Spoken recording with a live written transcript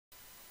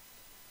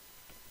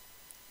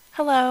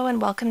Hello and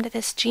welcome to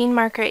this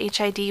GeneMarker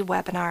HID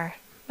webinar.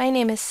 My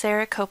name is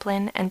Sarah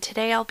Copeland and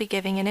today I'll be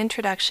giving an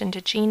introduction to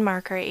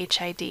GeneMarker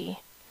HID.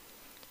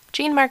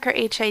 GeneMarker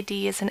HID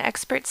is an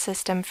expert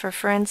system for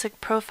forensic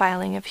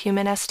profiling of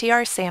human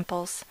STR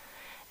samples.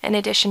 In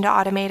addition to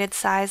automated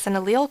size and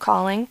allele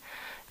calling,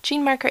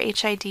 GeneMarker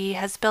HID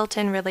has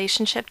built-in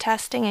relationship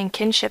testing and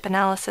kinship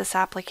analysis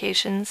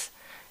applications,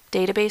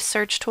 database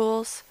search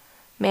tools,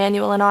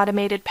 manual and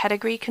automated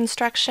pedigree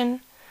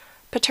construction,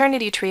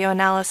 paternity trio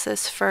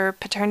analysis for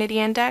paternity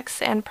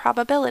index and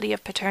probability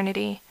of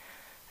paternity,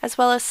 as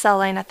well as cell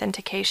line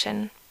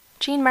authentication.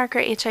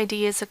 GeneMarker HID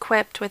is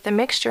equipped with a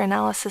mixture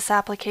analysis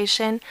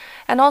application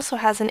and also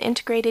has an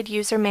integrated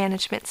user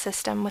management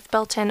system with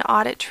built-in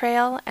audit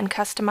trail and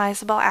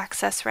customizable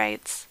access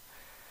rights.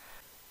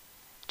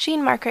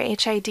 GeneMarker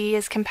HID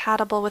is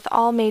compatible with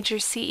all major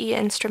CE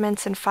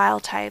instruments and file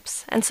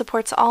types and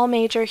supports all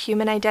major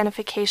human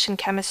identification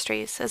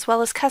chemistries as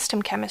well as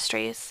custom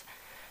chemistries.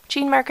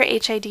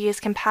 GeneMarker HID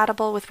is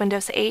compatible with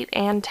Windows 8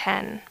 and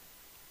 10.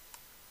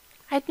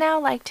 I'd now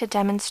like to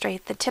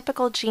demonstrate the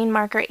typical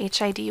GeneMarker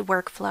HID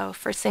workflow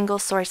for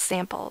single-source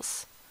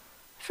samples.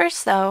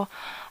 First, though,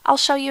 I'll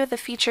show you the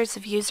features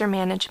of user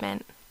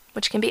management,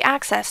 which can be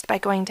accessed by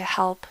going to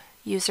Help,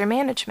 User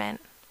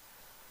Management.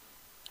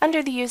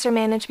 Under the User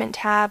Management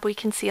tab, we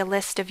can see a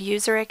list of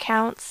user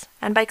accounts,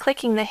 and by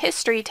clicking the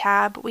History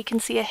tab, we can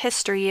see a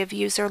history of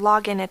user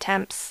login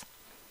attempts.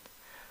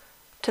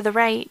 To the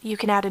right, you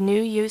can add a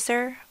new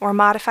user or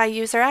modify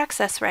user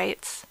access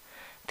rights.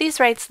 These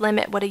rights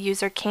limit what a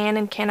user can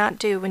and cannot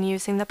do when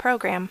using the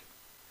program.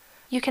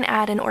 You can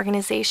add an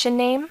organization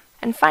name,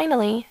 and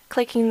finally,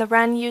 clicking the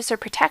Run User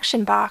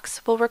Protection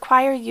box will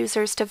require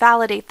users to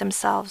validate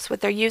themselves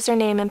with their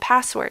username and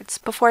passwords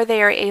before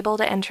they are able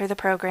to enter the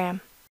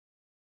program.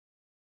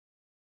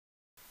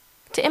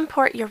 To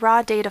import your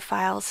raw data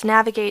files,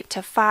 navigate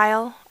to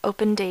File,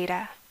 Open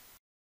Data.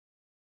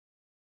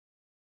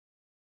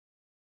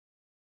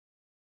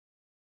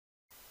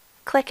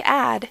 Click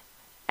Add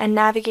and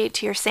navigate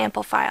to your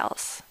sample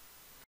files.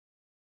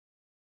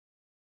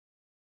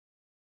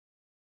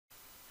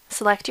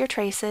 Select your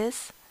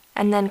traces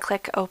and then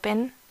click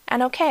Open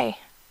and OK.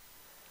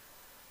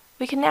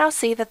 We can now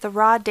see that the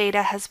raw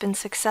data has been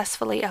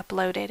successfully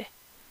uploaded.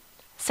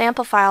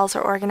 Sample files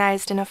are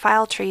organized in a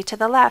file tree to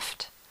the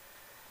left.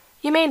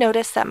 You may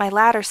notice that my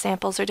ladder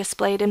samples are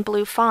displayed in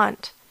blue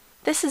font.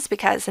 This is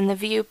because in the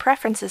View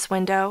Preferences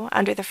window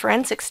under the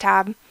Forensics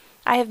tab,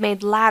 I have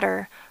made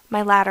ladder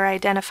my ladder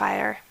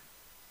identifier.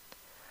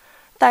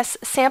 Thus,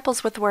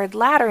 samples with the word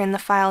ladder in the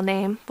file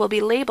name will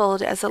be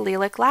labeled as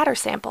allelic ladder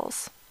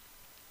samples.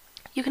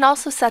 You can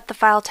also set the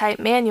file type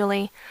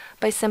manually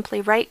by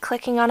simply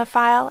right-clicking on a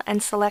file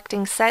and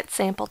selecting Set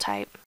Sample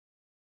Type.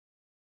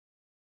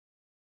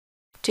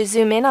 To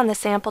zoom in on the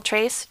sample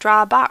trace,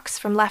 draw a box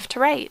from left to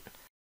right.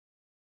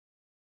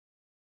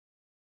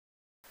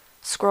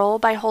 Scroll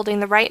by holding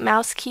the right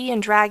mouse key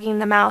and dragging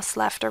the mouse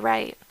left or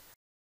right.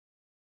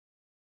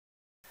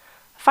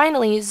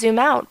 Finally, zoom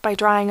out by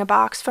drawing a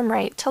box from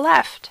right to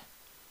left.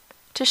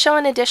 To show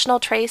an additional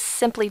trace,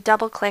 simply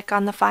double-click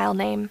on the file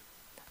name.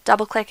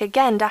 Double-click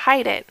again to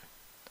hide it.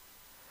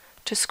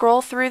 To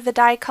scroll through the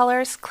dye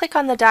colors, click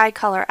on the dye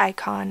color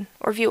icon,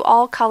 or view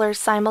all colors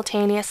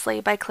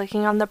simultaneously by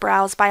clicking on the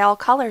Browse by All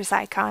Colors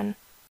icon.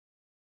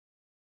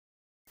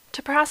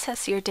 To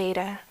process your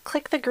data,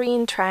 click the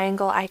green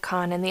triangle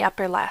icon in the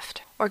upper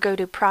left, or go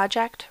to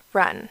Project,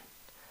 Run.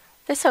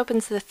 This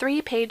opens the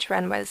 3-page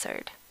Run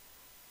Wizard.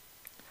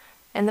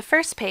 In the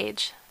first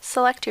page,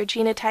 select your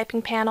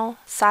genotyping panel,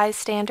 size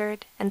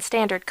standard, and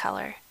standard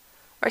color,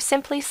 or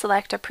simply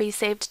select a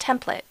pre-saved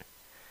template.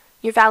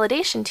 Your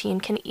validation team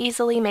can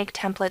easily make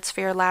templates for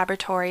your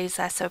laboratory's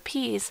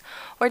SOPs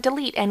or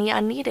delete any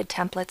unneeded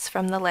templates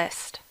from the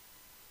list.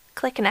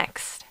 Click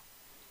Next.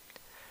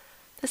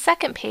 The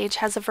second page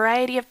has a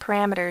variety of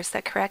parameters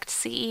that correct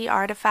CE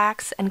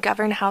artifacts and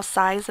govern how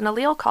size and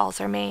allele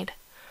calls are made.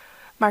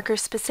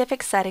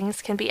 Marker-specific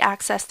settings can be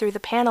accessed through the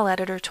Panel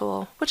Editor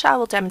tool, which I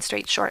will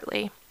demonstrate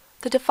shortly.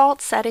 The default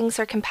settings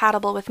are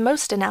compatible with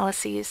most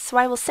analyses, so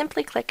I will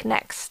simply click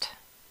Next.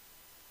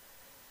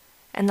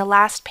 In the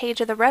last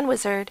page of the Run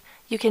Wizard,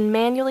 you can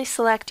manually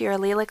select your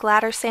allelic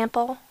ladder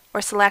sample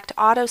or select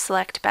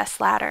Auto-Select Best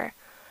Ladder.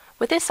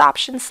 With this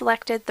option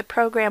selected, the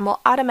program will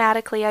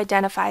automatically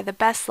identify the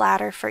best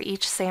ladder for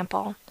each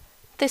sample.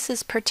 This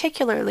is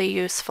particularly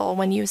useful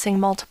when using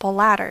multiple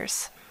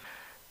ladders.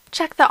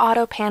 Check the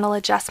Auto Panel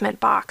Adjustment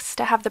box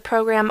to have the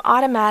program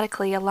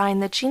automatically align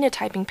the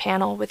genotyping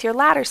panel with your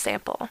ladder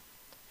sample.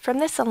 From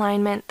this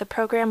alignment, the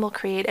program will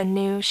create a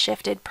new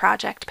shifted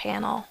project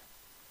panel.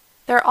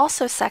 There are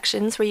also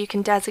sections where you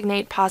can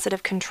designate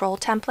positive control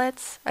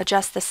templates,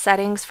 adjust the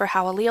settings for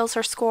how alleles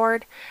are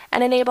scored,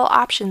 and enable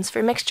options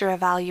for mixture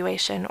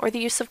evaluation or the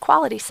use of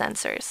quality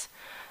sensors.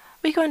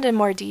 We go into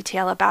more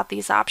detail about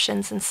these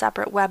options in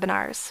separate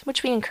webinars,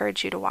 which we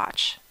encourage you to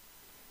watch.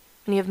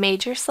 When you have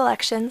made your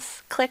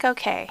selections, click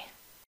OK.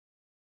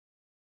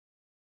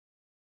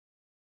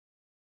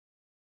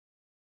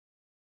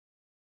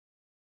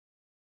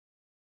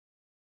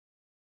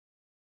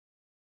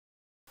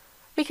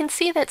 We can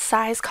see that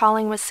size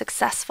calling was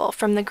successful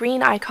from the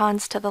green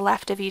icons to the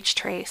left of each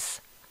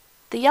trace.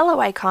 The yellow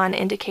icon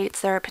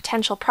indicates there are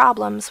potential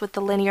problems with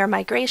the linear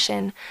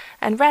migration,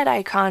 and red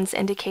icons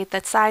indicate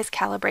that size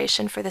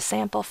calibration for the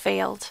sample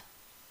failed.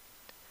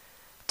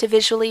 To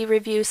visually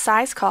review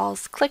size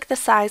calls, click the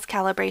Size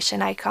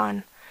Calibration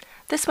icon.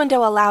 This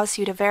window allows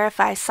you to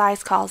verify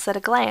size calls at a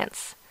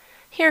glance.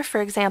 Here, for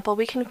example,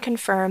 we can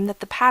confirm that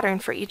the pattern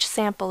for each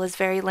sample is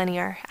very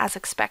linear, as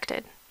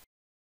expected.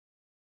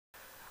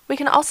 We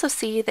can also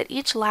see that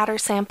each ladder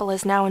sample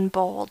is now in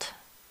bold.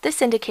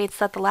 This indicates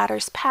that the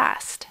ladders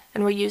passed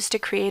and were used to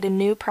create a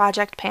new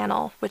project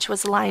panel, which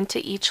was aligned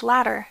to each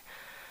ladder.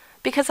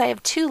 Because I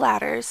have 2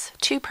 ladders,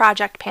 2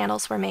 project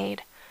panels were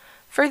made.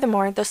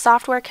 Furthermore, the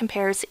software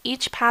compares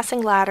each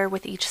passing ladder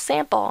with each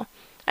sample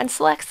and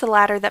selects the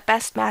ladder that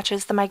best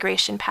matches the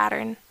migration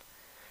pattern.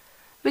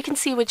 We can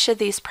see which of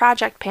these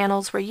project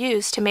panels were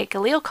used to make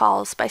allele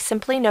calls by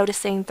simply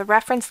noticing the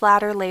reference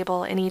ladder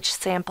label in each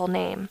sample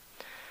name.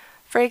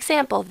 For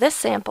example, this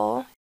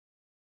sample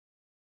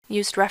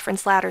used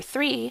reference ladder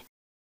 3,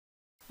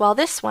 while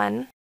this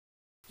one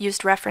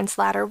used reference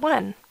ladder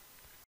 1.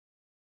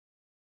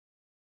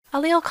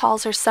 Allele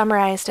calls are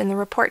summarized in the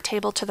report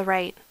table to the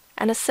right,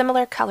 and a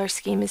similar color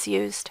scheme is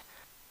used.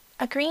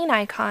 A green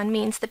icon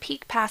means the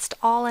peak passed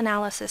all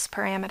analysis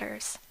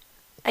parameters.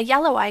 A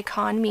yellow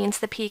icon means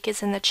the peak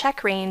is in the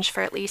check range for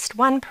at least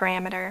 1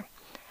 parameter,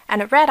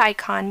 and a red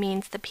icon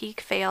means the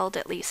peak failed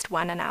at least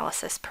 1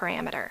 analysis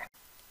parameter.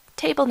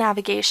 Table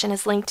navigation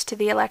is linked to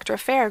the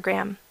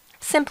electropherogram.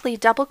 Simply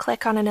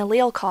double-click on an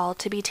allele call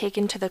to be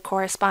taken to the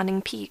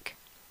corresponding peak.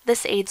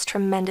 This aids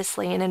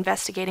tremendously in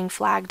investigating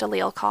flagged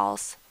allele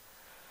calls.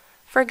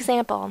 For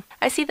example,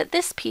 I see that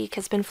this peak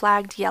has been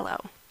flagged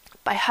yellow.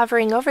 By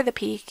hovering over the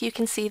peak, you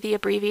can see the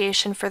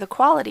abbreviation for the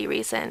quality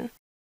reason.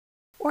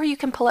 Or you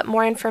can pull up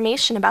more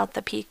information about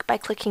the peak by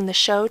clicking the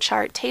Show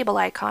Chart Table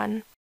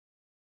icon.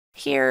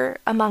 Here,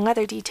 among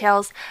other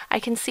details, I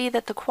can see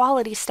that the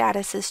quality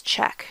status is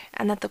check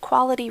and that the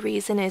quality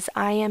reason is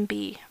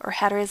IMB, or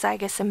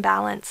heterozygous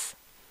imbalance.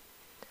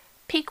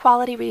 Peak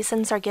quality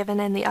reasons are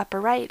given in the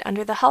upper right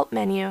under the Help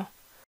menu.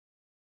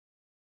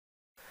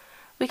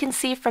 We can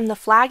see from the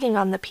flagging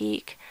on the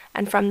peak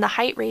and from the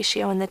height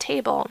ratio in the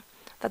table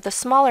that the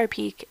smaller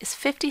peak is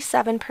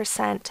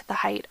 57% the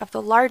height of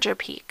the larger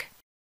peak.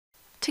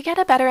 To get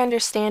a better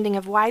understanding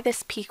of why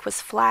this peak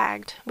was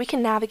flagged, we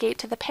can navigate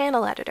to the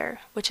panel editor,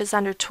 which is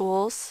under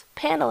Tools,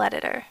 Panel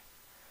Editor.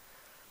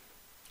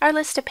 Our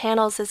list of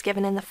panels is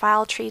given in the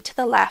file tree to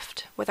the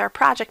left, with our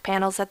project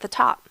panels at the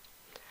top.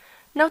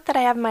 Note that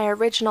I have my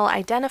original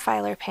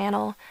identifier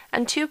panel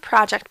and 2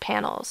 project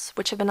panels,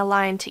 which have been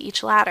aligned to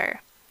each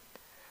ladder.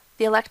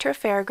 The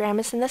electropherogram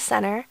is in the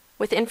center,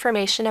 with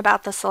information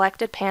about the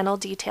selected panel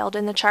detailed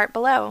in the chart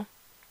below.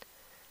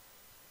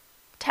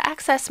 To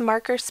access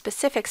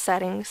marker-specific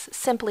settings,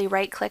 simply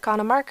right-click on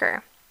a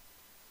marker.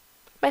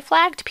 My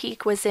flagged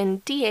peak was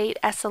in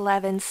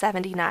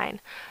D8S1179,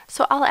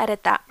 so I'll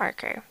edit that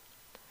marker.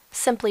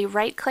 Simply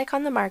right-click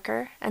on the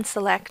marker and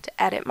select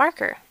Edit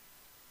Marker.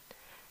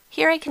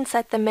 Here I can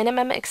set the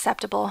minimum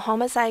acceptable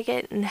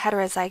homozygote and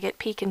heterozygote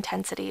peak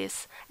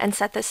intensities, and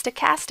set the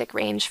stochastic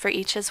range for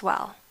each as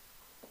well.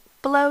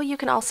 Below, you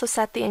can also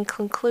set the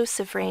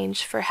inconclusive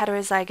range for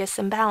heterozygous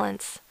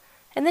imbalance.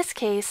 In this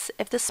case,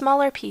 if the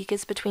smaller peak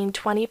is between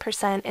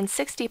 20% and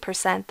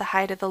 60% the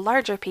height of the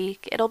larger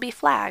peak, it'll be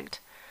flagged.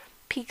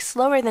 Peaks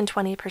lower than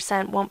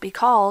 20% won't be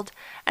called,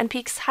 and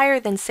peaks higher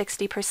than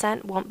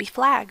 60% won't be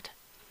flagged.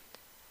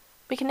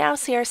 We can now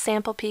see our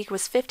sample peak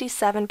was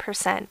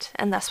 57%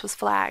 and thus was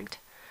flagged.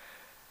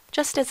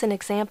 Just as an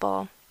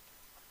example,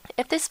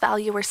 if this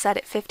value were set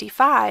at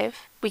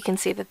 55, we can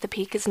see that the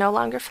peak is no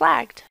longer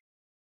flagged.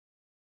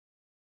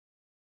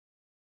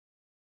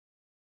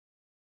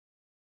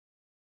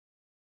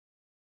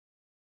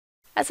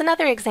 As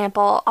another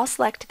example, I'll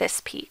select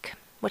this peak,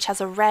 which has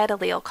a red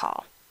allele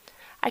call.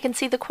 I can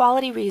see the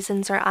quality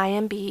reasons are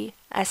IMB,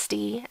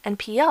 SD, and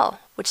PL,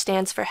 which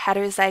stands for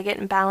heterozygote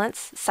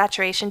imbalance,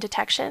 saturation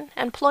detection,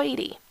 and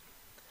ploidy.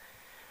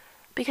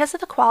 Because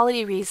of the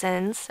quality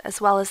reasons,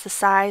 as well as the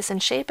size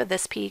and shape of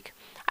this peak,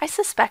 I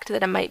suspect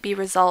that it might be a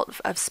result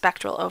of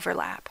spectral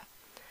overlap.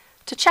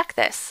 To check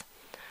this,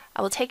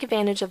 I will take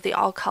advantage of the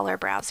all-color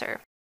browser.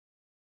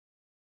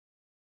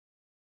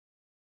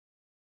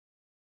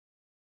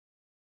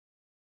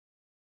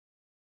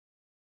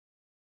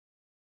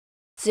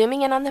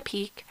 Zooming in on the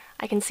peak,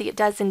 I can see it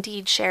does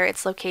indeed share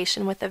its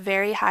location with a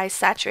very high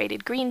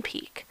saturated green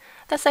peak.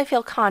 Thus I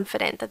feel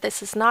confident that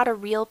this is not a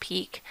real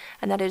peak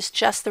and that it is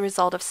just the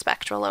result of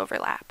spectral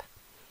overlap.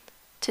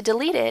 To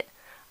delete it,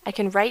 I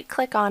can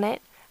right-click on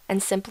it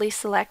and simply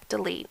select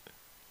Delete.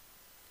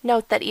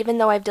 Note that even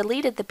though I've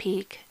deleted the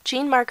peak,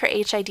 GeneMarker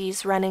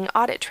HID's running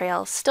audit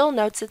trail still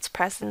notes its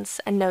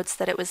presence and notes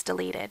that it was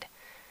deleted.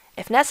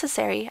 If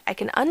necessary, I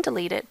can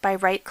undelete it by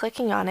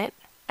right-clicking on it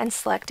and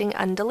selecting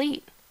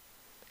Undelete.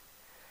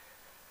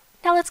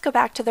 Now let's go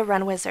back to the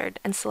Run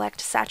Wizard and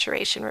select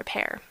Saturation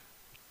Repair.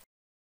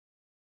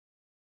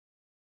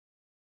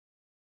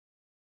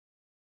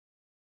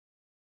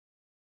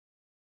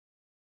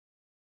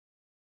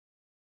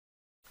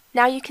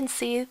 Now you can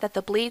see that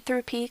the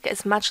bleed-through peak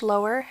is much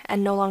lower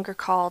and no longer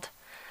called.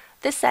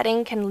 This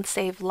setting can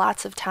save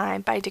lots of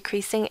time by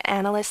decreasing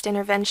analyst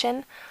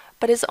intervention,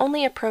 but is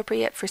only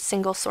appropriate for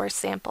single-source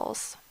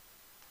samples.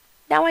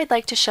 Now I'd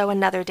like to show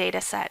another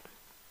data set.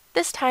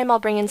 This time I'll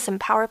bring in some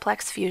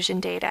PowerPlex Fusion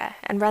data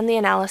and run the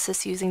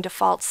analysis using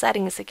default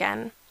settings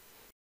again.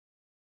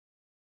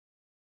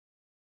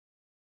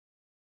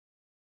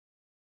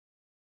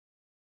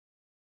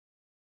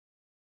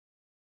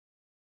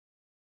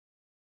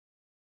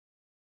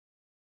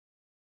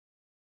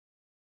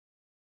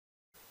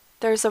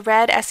 There's a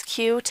red SQ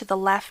to the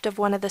left of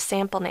one of the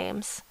sample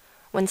names.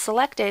 When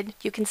selected,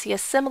 you can see a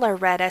similar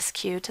red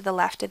SQ to the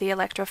left of the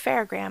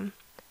electropherogram.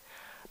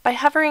 By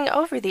hovering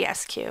over the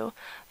SQ,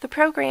 the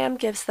program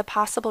gives the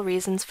possible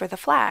reasons for the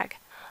flag.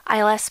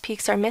 ILS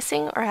peaks are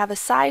missing or have a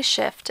size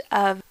shift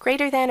of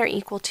greater than or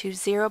equal to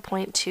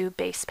 0.2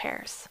 base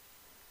pairs.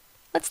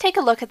 Let's take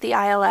a look at the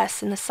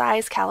ILS in the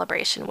size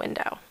calibration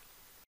window.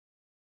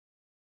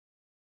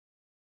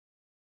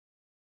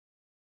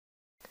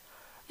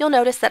 You'll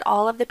notice that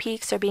all of the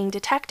peaks are being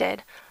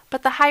detected,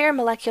 but the higher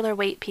molecular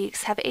weight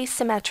peaks have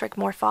asymmetric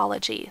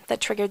morphology that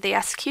triggered the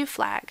SQ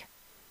flag.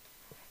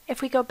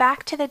 If we go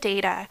back to the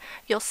data,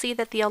 you'll see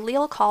that the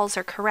allele calls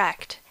are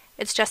correct.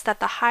 It's just that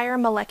the higher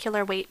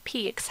molecular weight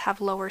peaks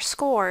have lower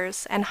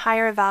scores and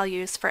higher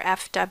values for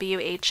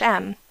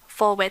FWHM,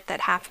 full width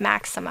at half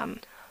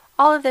maximum.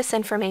 All of this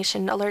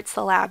information alerts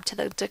the lab to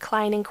the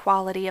declining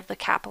quality of the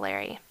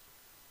capillary.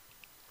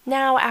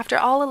 Now, after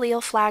all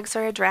allele flags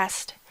are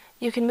addressed,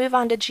 you can move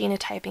on to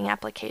genotyping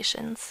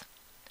applications.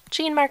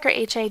 GeneMarker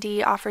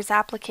HID offers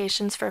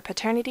applications for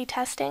paternity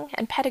testing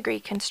and pedigree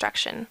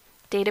construction,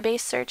 database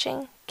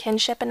searching,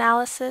 kinship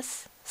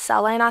analysis,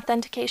 cell line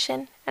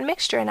authentication, and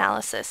mixture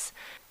analysis.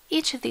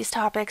 Each of these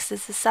topics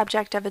is the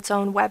subject of its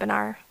own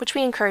webinar, which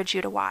we encourage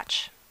you to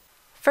watch.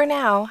 For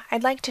now,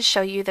 I'd like to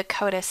show you the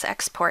Codis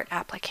export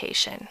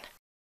application.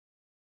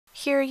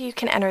 Here you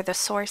can enter the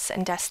source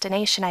and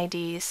destination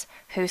IDs,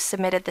 who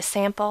submitted the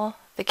sample,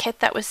 the kit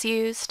that was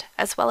used,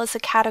 as well as a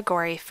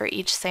category for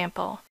each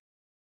sample.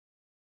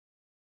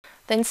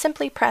 Then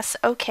simply press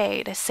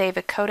OK to save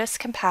a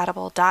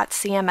Codis-compatible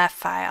 .cmf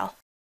file.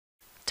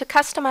 To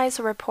customize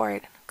a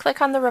report,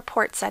 click on the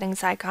report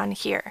settings icon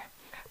here.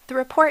 The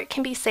report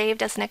can be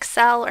saved as an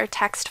Excel or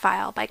text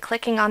file by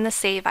clicking on the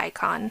Save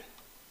icon.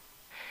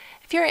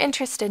 If you're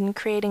interested in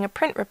creating a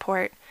print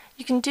report,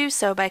 you can do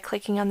so by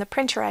clicking on the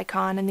printer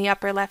icon in the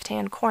upper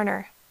left-hand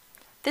corner.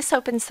 This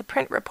opens the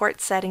Print Report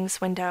Settings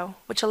window,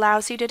 which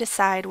allows you to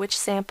decide which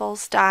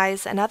samples,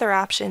 dyes, and other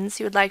options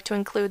you would like to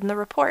include in the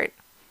report.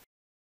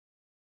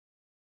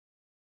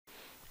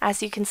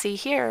 As you can see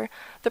here,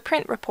 the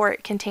print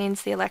report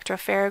contains the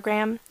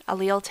electropherogram,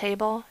 allele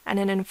table, and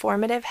an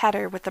informative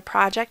header with the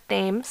project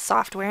name,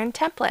 software, and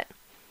template.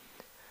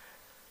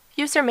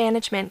 User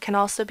management can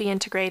also be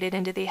integrated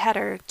into the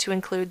header to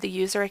include the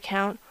user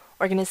account,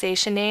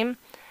 organization name,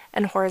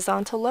 and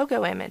horizontal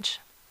logo image.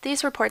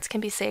 These reports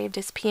can be saved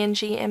as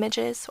PNG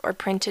images or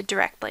printed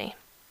directly.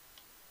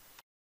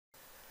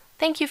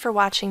 Thank you for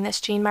watching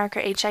this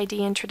GeneMarker HID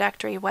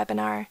introductory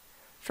webinar.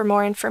 For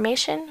more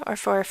information or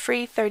for a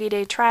free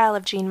 30-day trial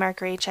of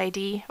GeneMarker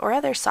HID or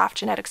other Soft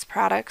Genetics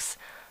products,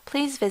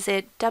 please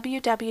visit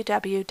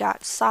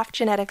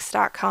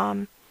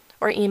www.softgenetics.com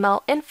or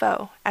email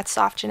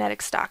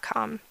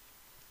info@softgenetics.com.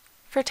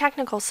 For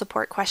technical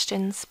support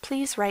questions,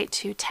 please write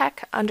to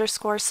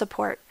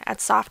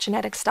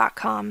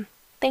tech_support@softgenetics.com.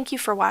 Thank you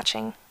for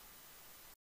watching.